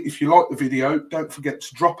enjoyed it. If you like the video, don't forget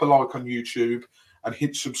to drop a like on YouTube and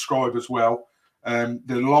hit subscribe as well.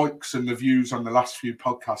 The likes and the views on the last few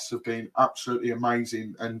podcasts have been absolutely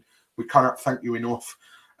amazing, and we cannot thank you enough.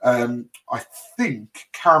 I think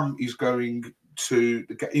Cam is going to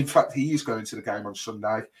in fact, he is going to the game on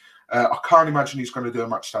Sunday. I can't imagine he's going to do a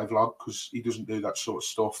match day vlog, because he doesn't do that sort of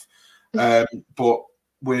stuff. But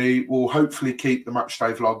we will hopefully keep the match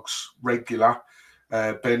day vlogs regular.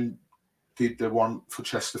 Ben did the one for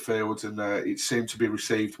Chesterfield, and it seemed to be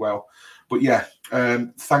received well. But yeah,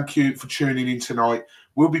 thank you for tuning in tonight.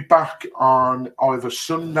 We'll be back on either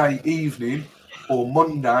Sunday evening or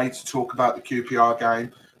Monday to talk about the QPR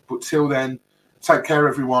game. But till then, take care,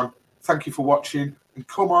 everyone. Thank you for watching, and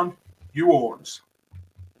come on, you Horns.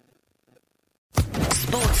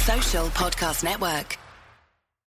 Sports Social Podcast Network.